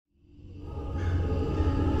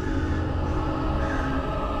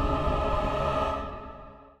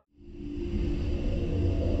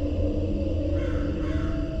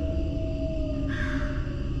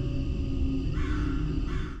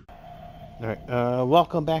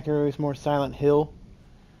Welcome back, everybody. More Silent Hill.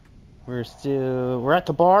 We're at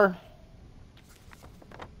the bar.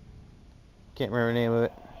 Can't remember the name of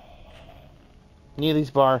it.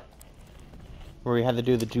 Neely's Bar, where we had to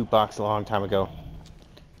do the jukebox a long time ago.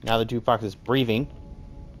 Now the jukebox is breathing.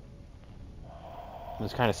 It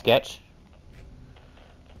was kind of sketch.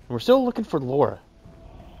 And we're still looking for Laura.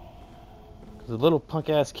 Because the little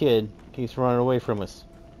punk-ass kid keeps running away from us.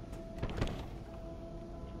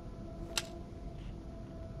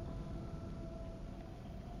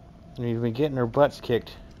 And we've been getting our butts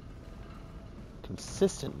kicked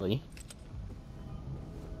consistently.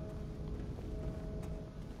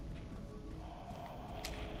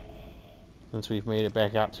 Since we've made it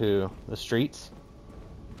back out to the streets.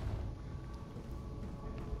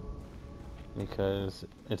 Because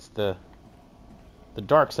it's the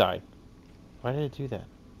dark side. Why did it do that?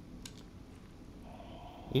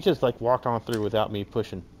 He just like walked on through without me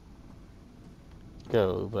pushing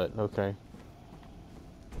go, but okay.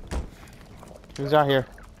 Who's out here?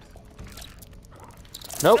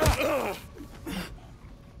 Nope.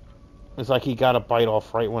 It's like he got a bite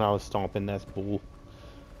off right when I was stomping. That's bull.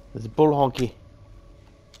 It's bull honky.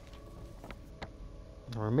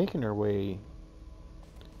 We're making our way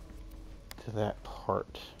to that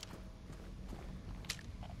part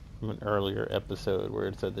from an earlier episode where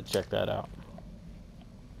it said to check that out.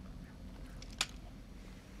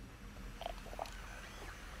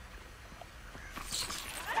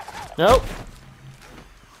 Nope.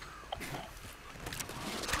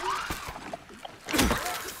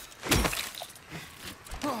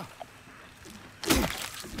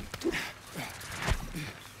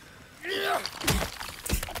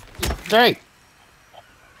 Hey!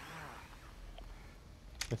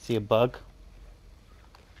 I see a bug.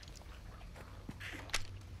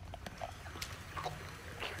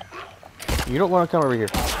 You don't want to come over here.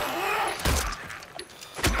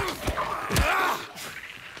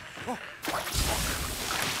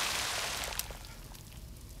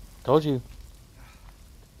 Told you.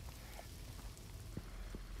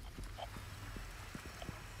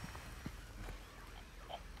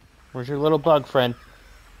 Where's your little bug friend?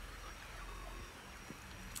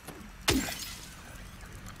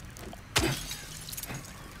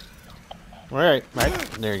 Alright, right.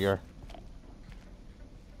 There you are.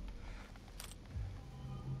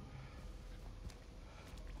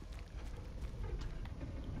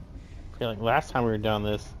 I feel like last time we were down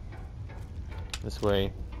this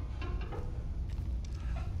way,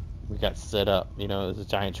 we got set up, you know, it was a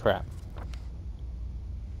giant trap.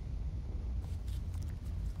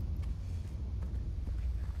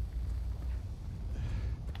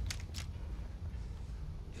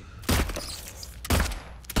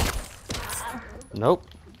 Nope.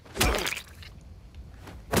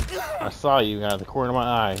 I saw you out of the corner of my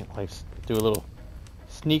eye. Like, do a little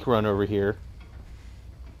sneak run over here.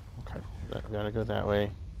 Okay, we gotta go that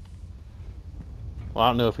way. Well, I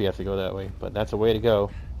don't know if we have to go that way, but that's a way to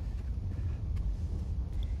go.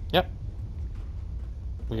 Yep.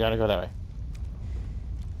 We gotta go that way.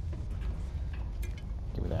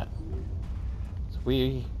 Give me that. So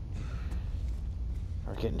we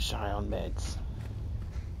are getting shy on meds.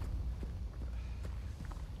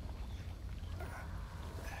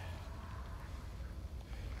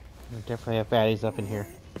 We definitely have baddies up in here.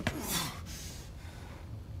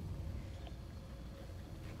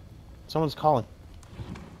 Someone's calling.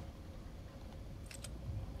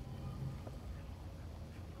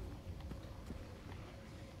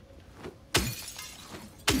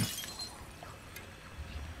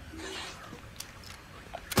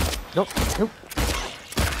 Nope, nope.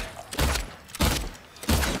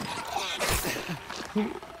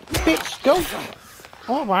 You bitch, go!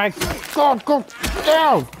 Oh my God, go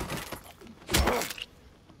down!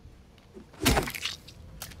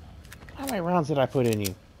 How many rounds did I put in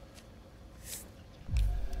you?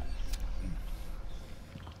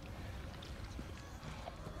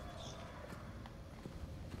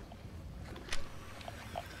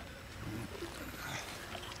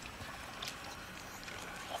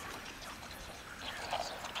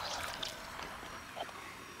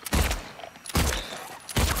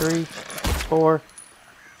 Three, 4,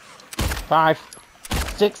 5,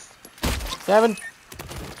 6, 7.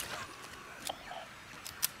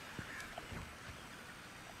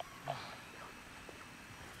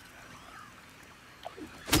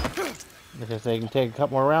 Because they can take a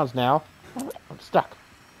couple more rounds now. I'm stuck.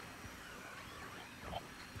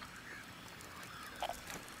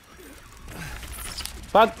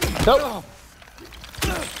 Bug, go!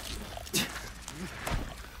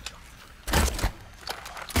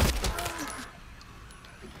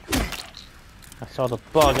 saw the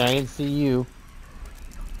bug, I didn't see you.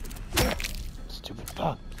 Stupid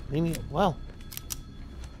bug. Leave me alone.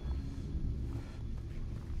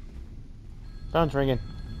 Phone's ringing.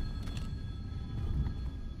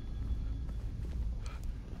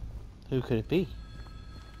 Who could it be?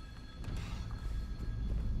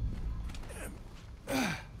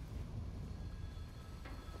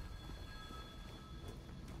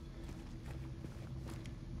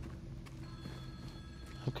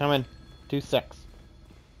 I'm coming. 2 secs.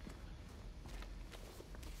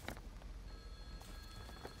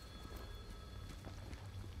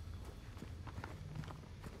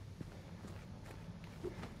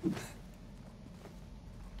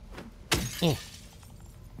 Eh. Of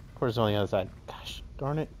course, on the other side. Gosh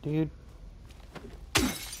darn it, dude.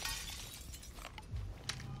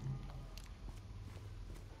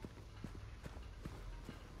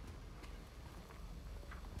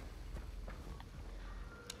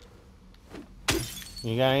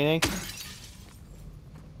 You got anything?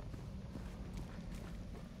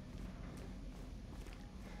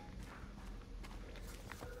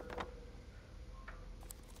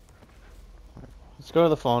 Let's go to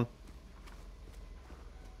the phone.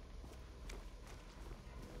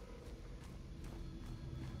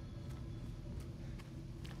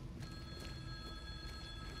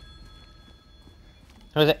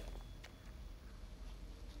 Who is it?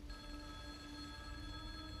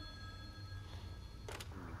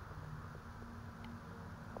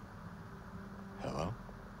 Hello?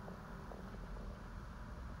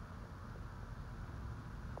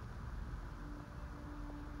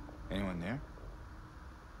 Anyone there?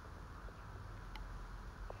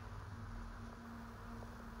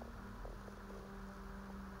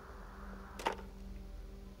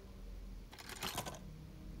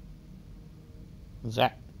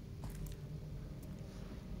 Zach.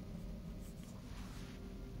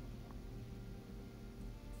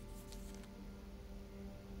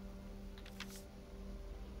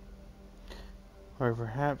 Or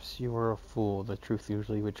perhaps you were a fool. The truth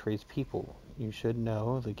usually betrays people. You should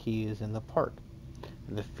know the key is in the park.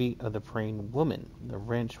 At the feet of the praying woman. The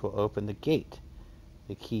wrench will open the gate.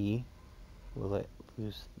 The key will let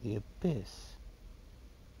loose the abyss.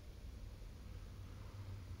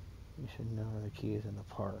 You should know the key is in the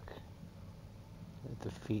park. At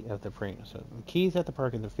the feet of the praying. So the key is at the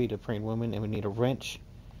park at the feet of the praying woman, and we need a wrench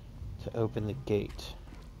to open the gate.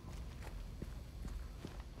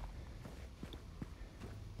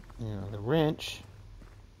 Now the wrench.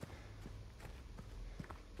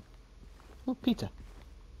 Oh, pizza.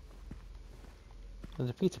 There's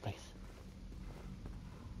a pizza place.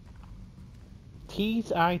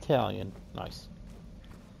 T's Italian. Nice.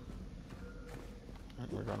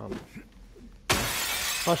 Alright, we're gonna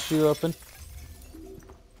bust you open.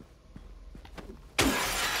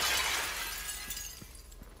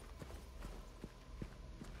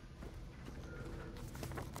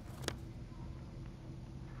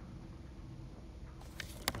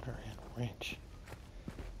 Wrench.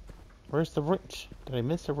 Where's the wrench? Did I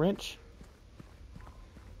miss a wrench?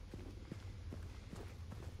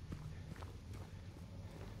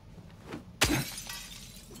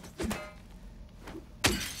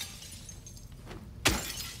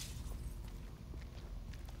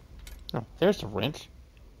 Oh, there's the wrench.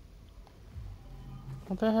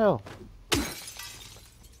 What the hell?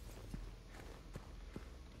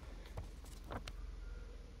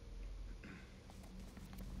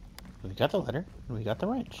 We got the letter, and we got the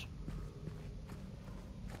wrench.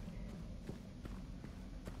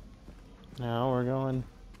 Now we're going...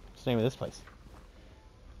 What's the name of this place?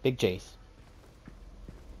 Big J's.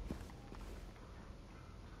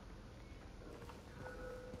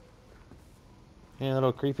 Any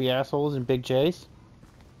little creepy assholes in Big J's?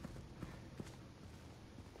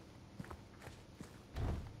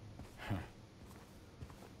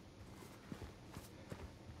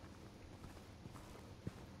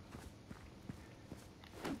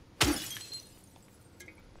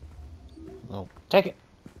 Oh, take it.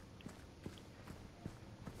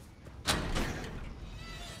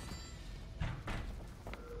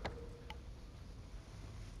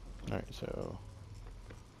 Alright, so...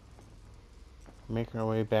 making our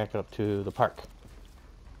way back up to the park.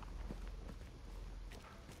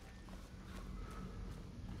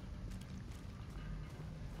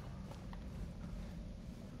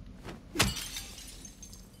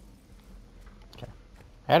 Okay.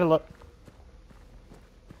 Had a look.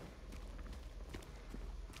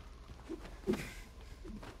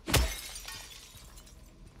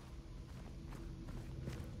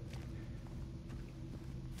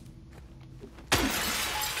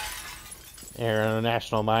 Air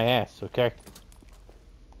International, my ass, okay?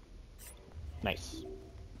 Nice.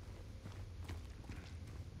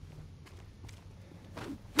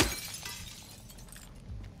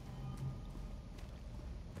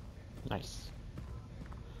 Nice.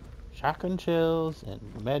 Shotgun shells and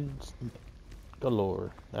meds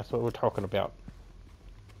galore. That's what we're talking about.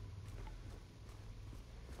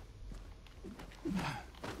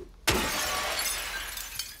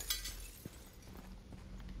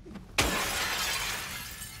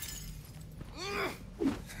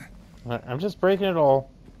 I'm just breaking it all.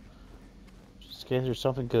 Just in case there's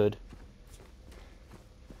something good.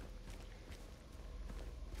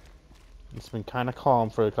 It's been kind of calm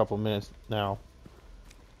for a couple minutes now.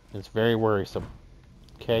 It's very worrisome.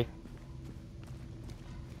 Okay?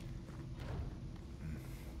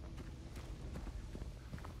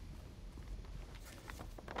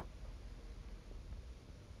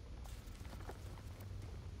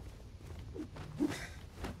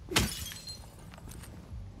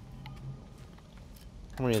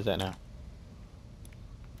 How many is that now?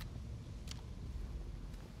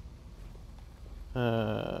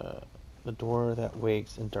 The door that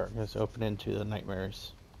wakes in darkness open into the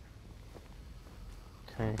nightmares.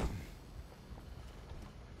 Okay.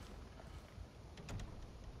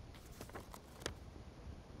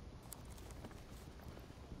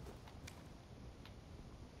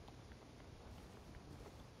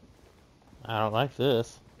 I don't like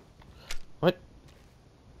this. What?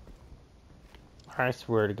 I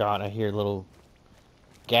swear to God, I hear little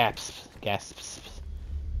gasps. Gasps.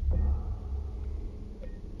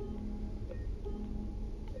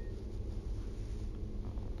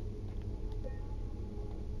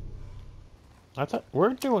 I thought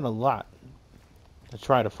we're doing a lot to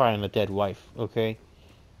try to find the dead wife, okay?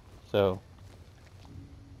 So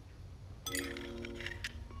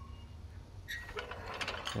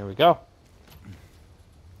there we go.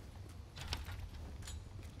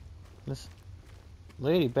 This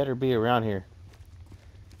lady better be around here.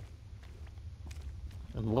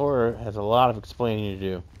 And Laura has a lot of explaining to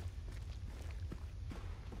do.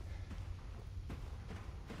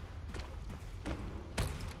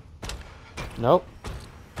 Nope.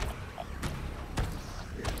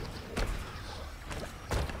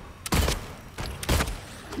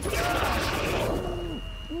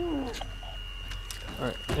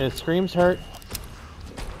 Alright, it screams hurt.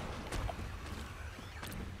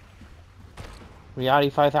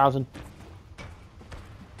 Reality 5000.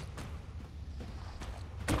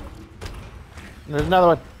 There's another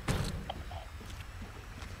one.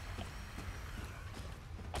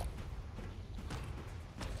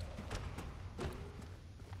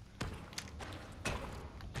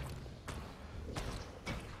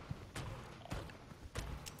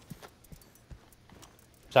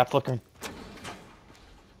 Stop flickering.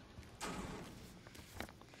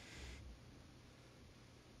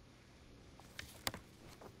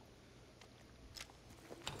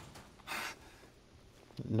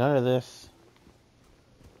 None of this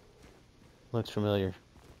looks familiar.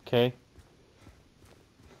 Okay.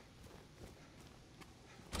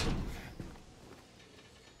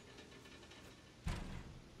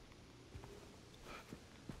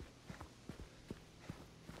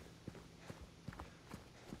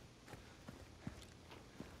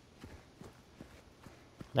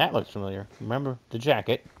 That looks familiar. Remember the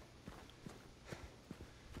jacket.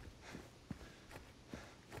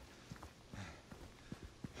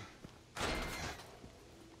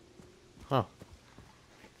 Huh.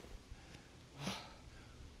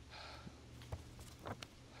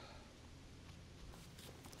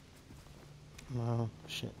 Oh,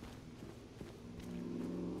 shit.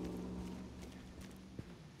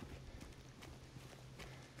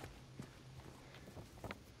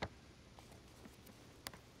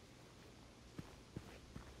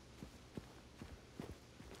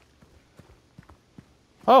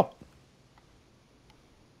 Oh!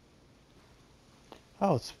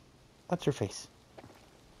 Oh, it's... What's her face?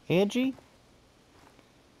 Angie?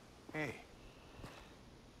 Hey.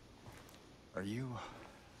 Are you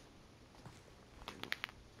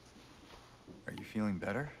feeling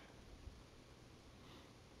better?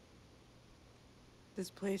 This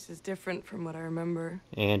place is different from what I remember.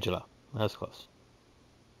 Angela. That's close.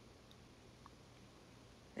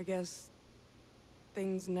 I guess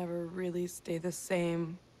things never really stay the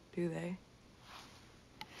same, do they?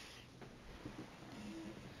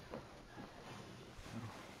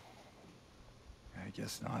 I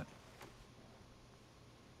guess not.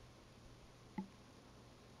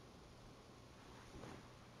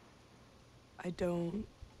 I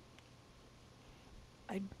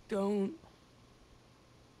don't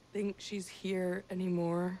think she's here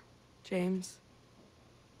anymore, James.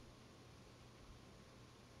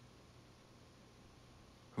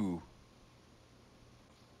 Who?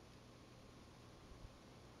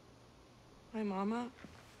 My mama.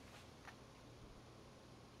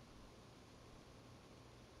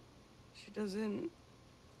 She doesn't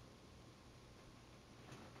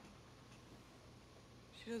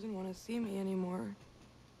want to see me anymore.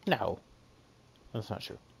 No, that's not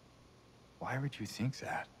true. Why would you think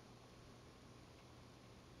that?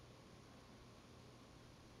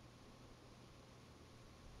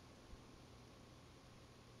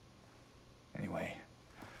 Anyway,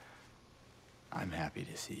 I'm happy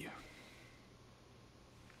to see you.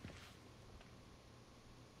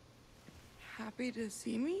 Happy to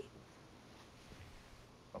see me?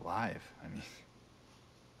 Alive, I mean.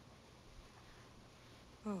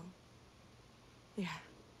 Oh. Yeah.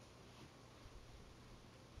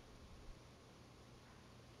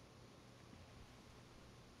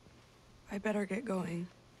 I better get going.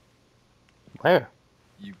 Where?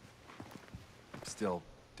 You still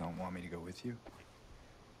don't want me to go with you?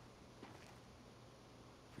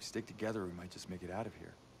 If we stick together, we might just make it out of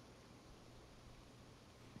here.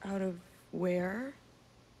 Out of where?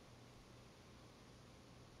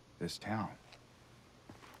 This town.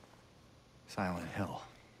 Silent Hill.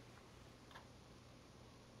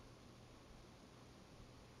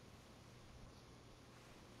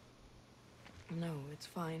 No, it's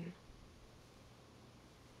fine.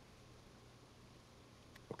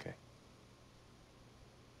 Okay.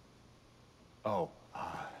 Oh,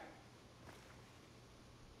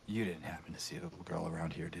 you didn't happen to see a little girl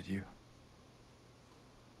around here, did you?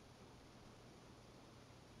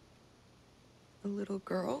 A little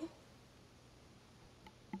girl?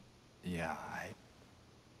 Yeah,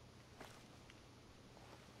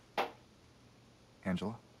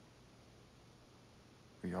 Angela?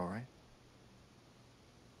 Are you all right?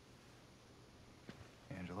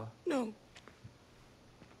 Angela? No.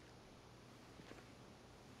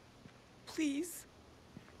 Please.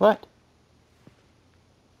 What?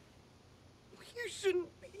 You shouldn't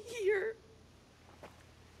be here.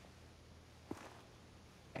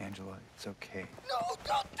 Angela, it's okay. No,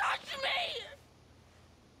 don't touch me!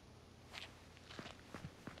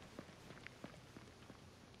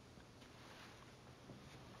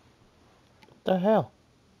 The hell?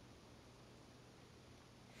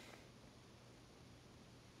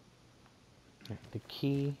 The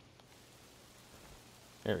key.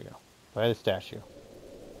 There we go. By the statue.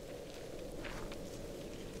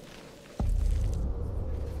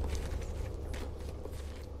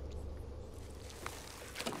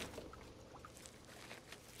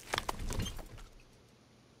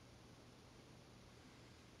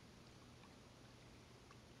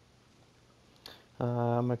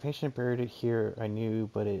 My patient buried it here, I knew,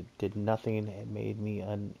 but it did nothing. It made me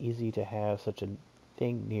uneasy to have such a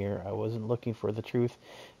thing near. I wasn't looking for the truth,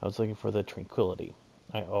 I was looking for the tranquility.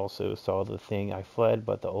 I also saw the thing. I fled,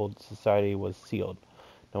 but the old society was sealed.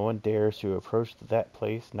 No one dares to approach that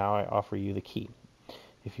place. Now I offer you the key.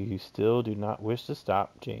 If you still do not wish to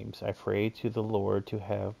stop, James, I pray to the Lord to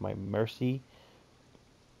have my mercy.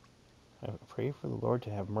 I pray for the Lord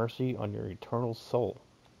to have mercy on your eternal soul.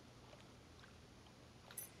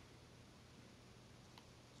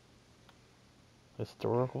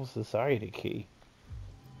 Historical Society key.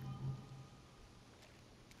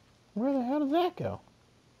 Where the hell does that go?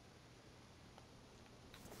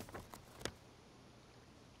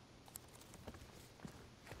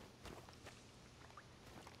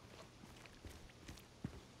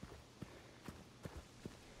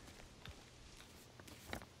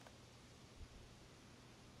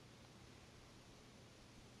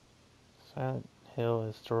 Silent Hill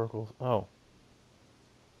Historical... Oh.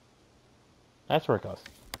 That's where it goes.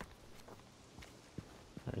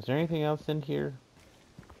 Is there anything else in here?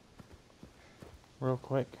 Real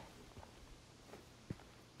quick.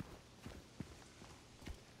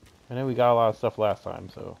 I know we got a lot of stuff last time,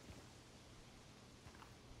 so...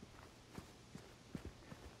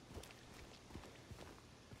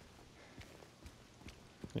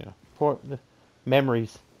 Yeah. For the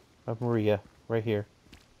memories of Maria, right here.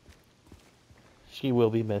 She will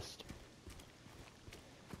be missed.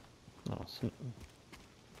 Oh,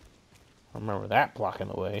 I remember that blocking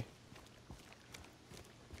the way.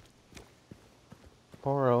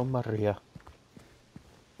 Poor old Maria.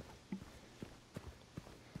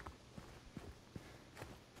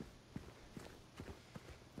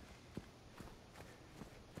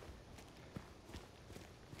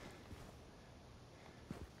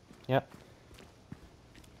 Yep.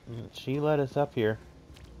 She let us up here.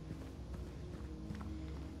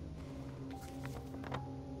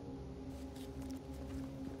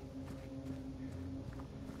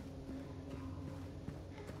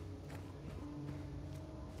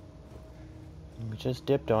 We just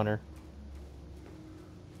dipped on her.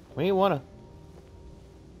 We ain't wanna.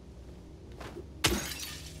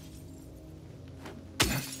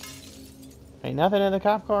 Ain't nothing in the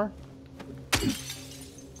cop car?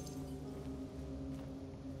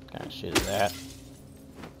 What kind of shit is that?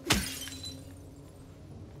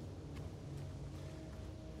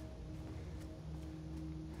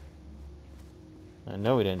 I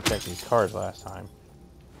know we didn't check these cars last time.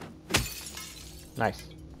 Nice.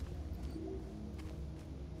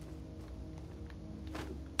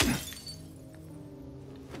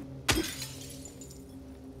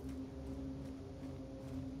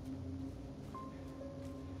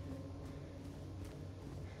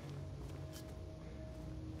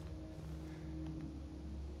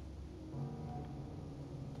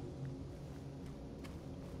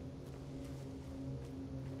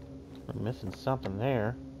 We're missing something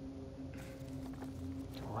there.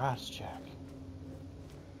 Garage check.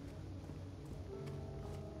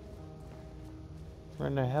 Where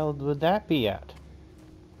in the hell would that be at?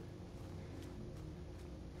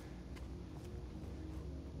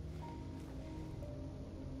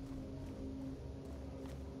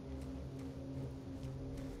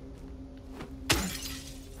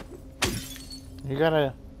 You got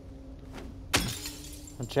a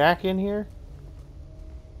jack in here?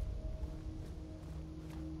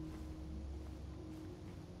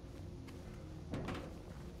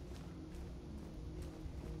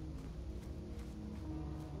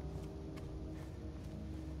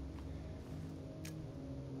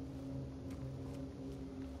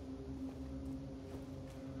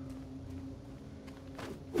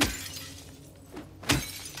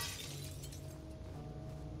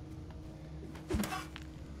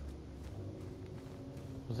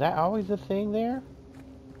 Was that always a thing there?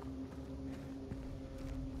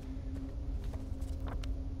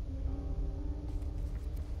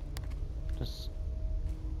 Just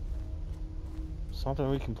something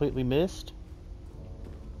we completely missed?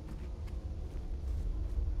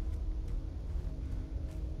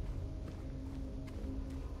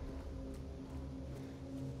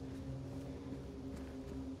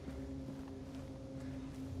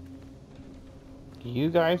 Do you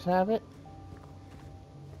guys have it?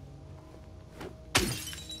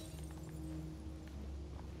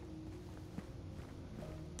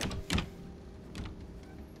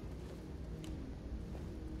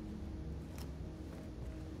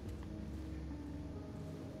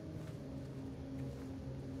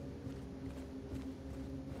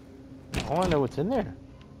 I want to know what's in there.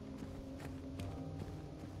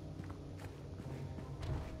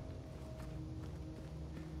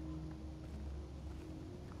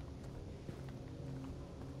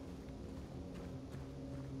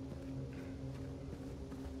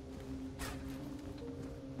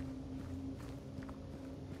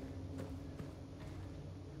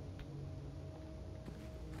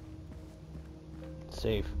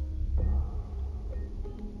 Safe.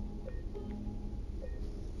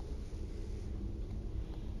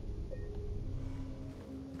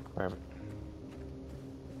 Perfect.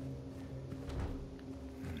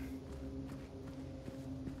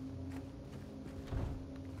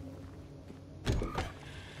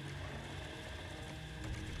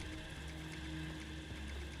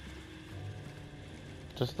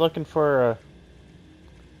 Just looking for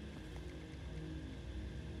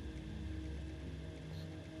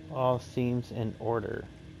all seems in order.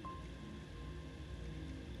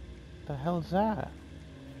 The hell is that?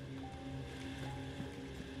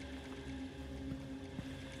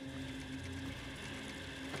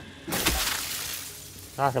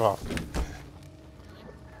 Knock it off.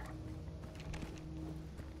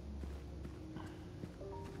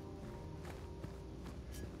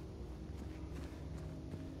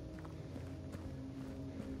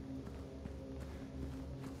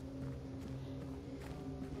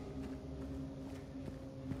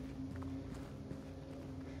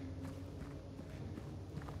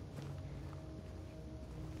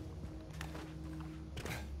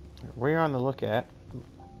 We're on the lookout.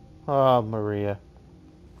 Oh, Maria.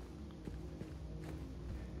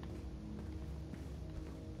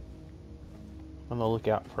 On the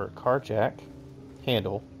lookout for a car jack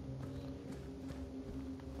handle.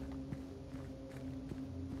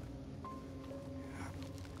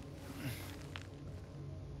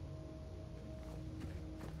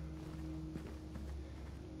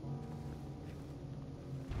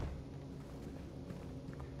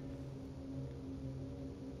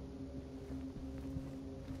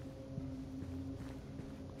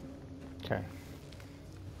 Okay.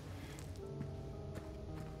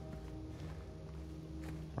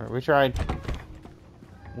 Alright, we tried.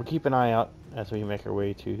 We'll keep an eye out as we make our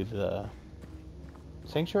way to the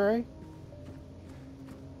Sanctuary?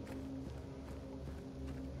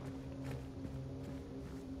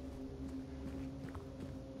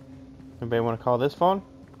 Anybody want to call this phone?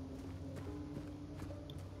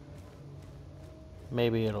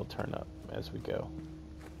 Maybe it'll turn up as we go.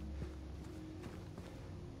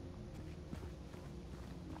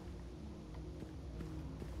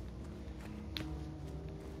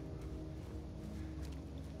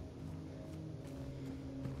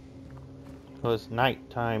 Well, it's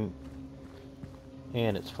nighttime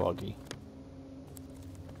and it's foggy.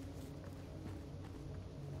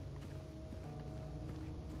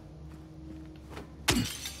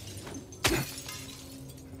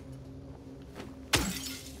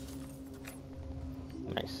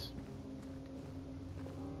 Nice.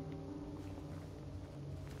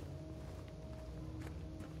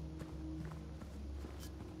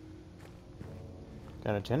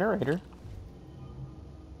 Got a generator.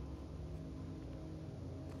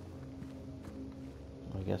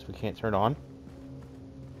 I guess we can't turn on.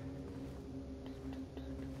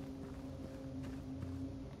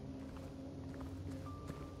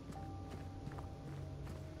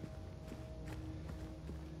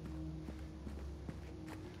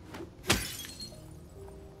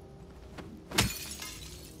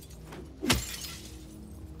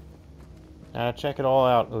 Check it all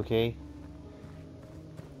out, okay?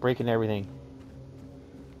 Breaking everything.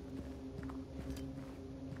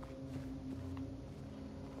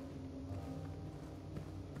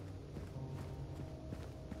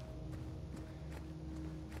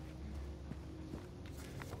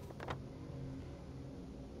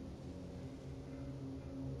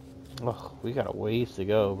 Ugh, we got a ways to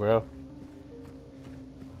go, bro.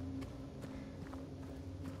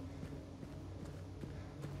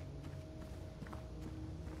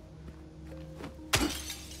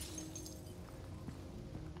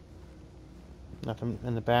 Nothing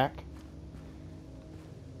in the back.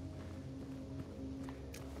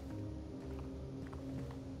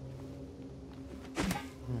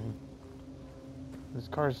 This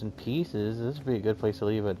car's in pieces. This would be a good place to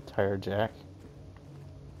leave a tire jack.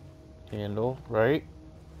 Handle, right?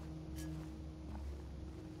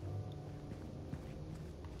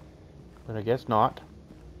 But I guess not.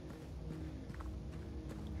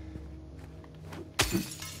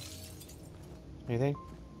 Anything?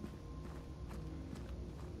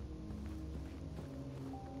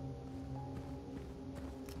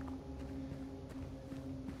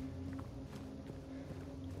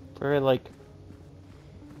 Very like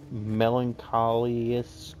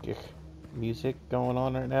melancholy-esque music going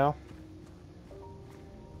on right now.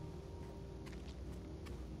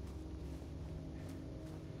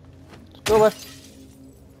 Let's go left.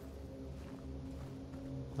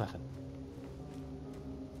 Nothing.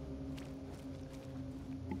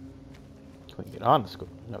 Can we get on the school?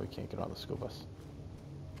 No, we can't get on the school bus.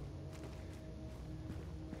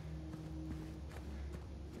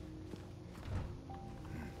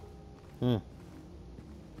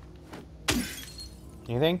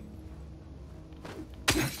 Anything?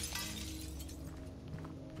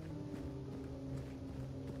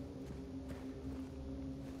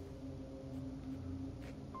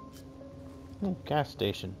 Gas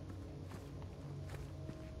station.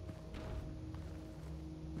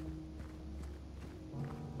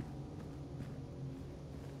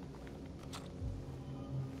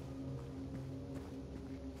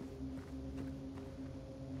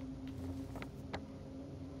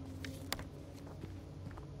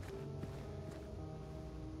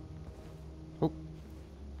 Oh,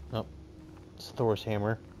 nope. It's Thor's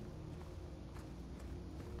hammer.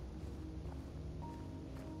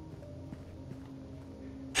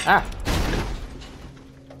 Ah!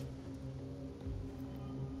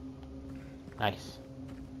 Nice.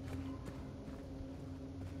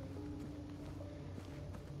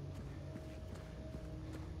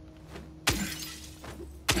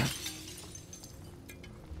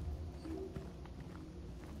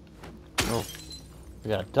 Oh, we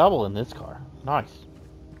got a double in this car. Nice.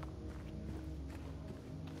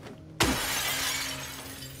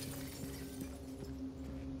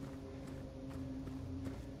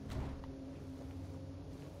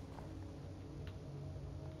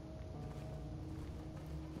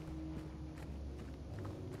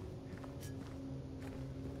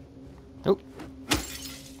 Oh,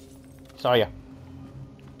 saw ya.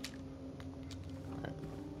 Right.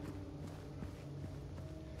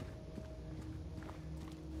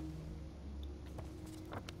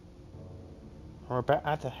 We're back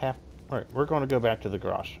at the half. All right, we're going to go back to the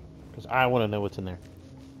garage because I want to know what's in there.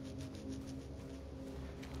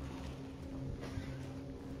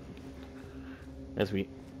 As we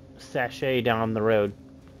sashay down the road.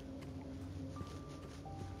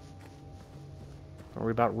 Don't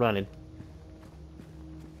worry about running.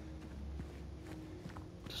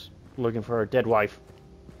 Just looking for our dead wife.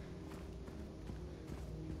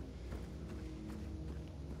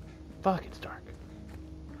 Fuck, it's dark.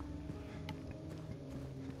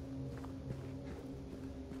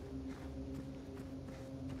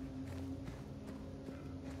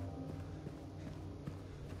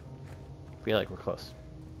 Feel like we're close.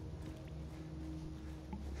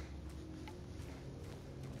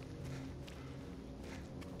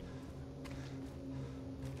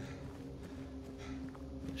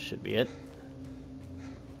 Should be it.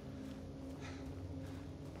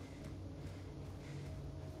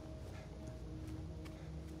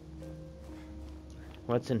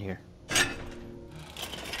 What's in here?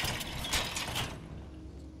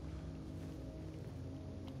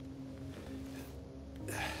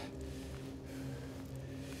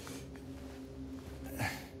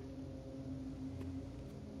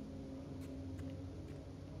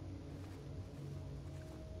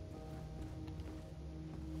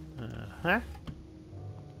 Huh?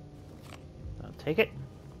 I'll take it.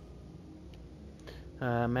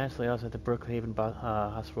 Mass layoffs at the Brookhaven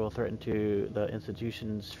Hospital threaten to the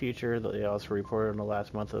institution's future. The layoffs were reported in the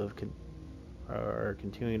last month of are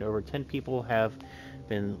continuing. Over 10 people have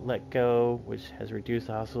been let go, which has reduced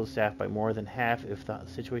the hospital staff by more than half. If the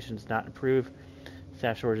situation does not improve,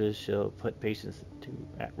 staff shortages shall put patients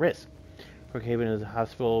at risk. Brookhaven is a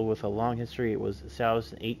hospital with a long history. It was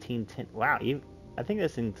established in 1810. Wow, I think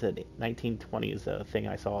this thing said 1920 is the thing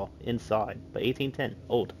I saw inside, but 1810,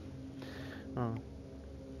 old.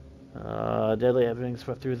 Deadly epidemics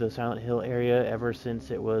swept through the Silent Hill area ever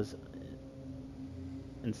since it was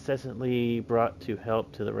incessantly brought to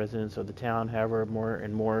help to the residents of the town. However, more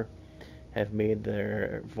and more have made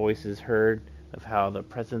their voices heard of how the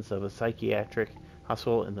presence of a psychiatric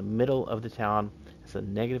hospital in the middle of the town has a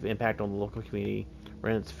negative impact on the local community.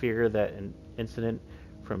 Residents fear that an incident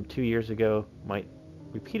from 2 years ago might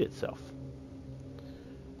repeat itself.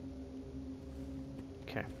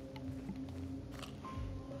 Okay.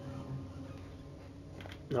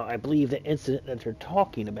 No, I believe the incident that they're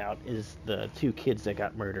talking about is the 2 kids that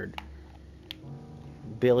got murdered.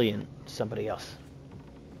 Billy and somebody else.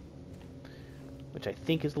 Which I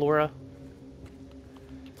think is Laura.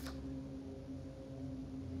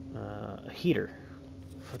 A heater.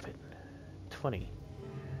 Flip it. 20.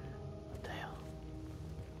 What the hell?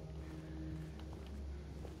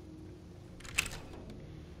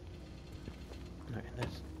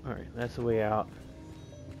 Alright, that's the way out.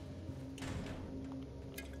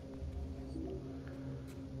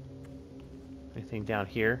 Anything down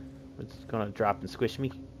here? It's gonna drop and squish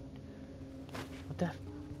me. What the?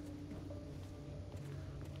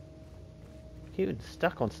 Getting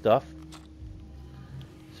stuck on stuff.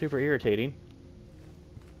 Super irritating.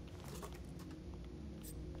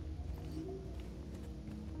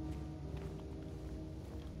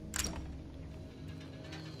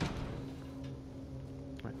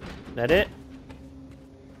 That it?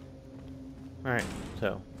 Alright,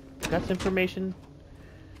 so got some information.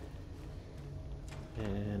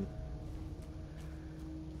 And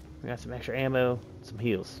we got some extra ammo, some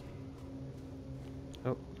heals.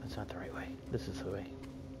 Oh, that's not the right way. This is the way.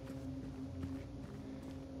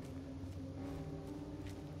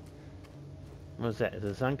 What is that? Is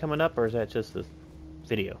the sun coming up or is that just the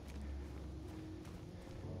video?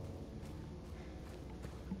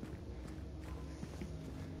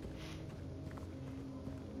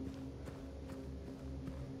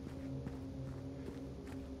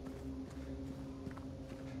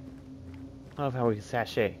 I love how we can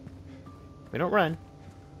sashay. We don't run.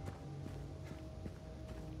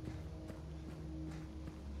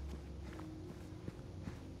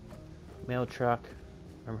 Mail truck.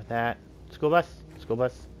 Remember that. School bus. School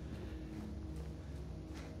bus.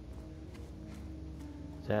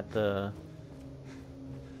 Is that the...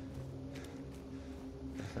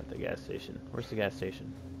 That's not the gas station. Where's the gas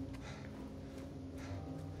station?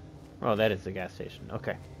 Oh, that is the gas station.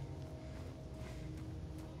 Okay.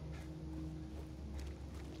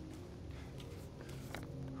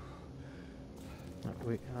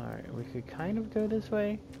 Alright, we could kind of go this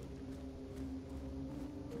way.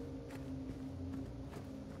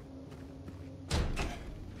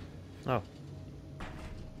 Oh.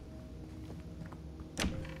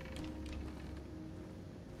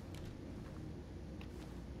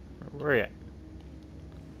 Where are you at?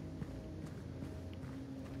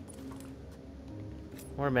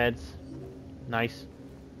 More meds. Nice.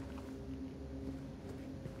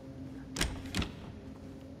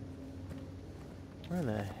 Where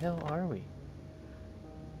the hell are we?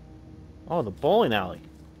 Oh, the bowling alley.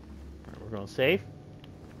 Alright, we're going to save.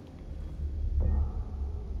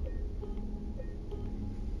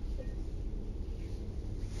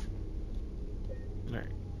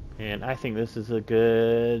 And I think this is a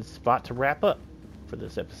good spot to wrap up for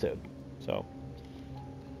this episode. So,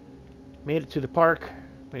 made it to the park.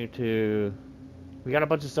 Made it to... We got a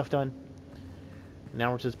bunch of stuff done.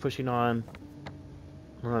 Now we're just pushing on.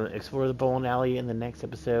 We're going to explore the bowling alley in the next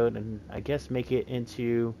episode. And I guess make it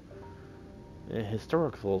into a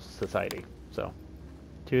historical society. So,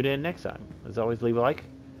 tune in next time. As always, leave a like,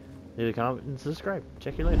 leave a comment, and subscribe.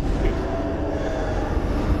 Check you later. Peace.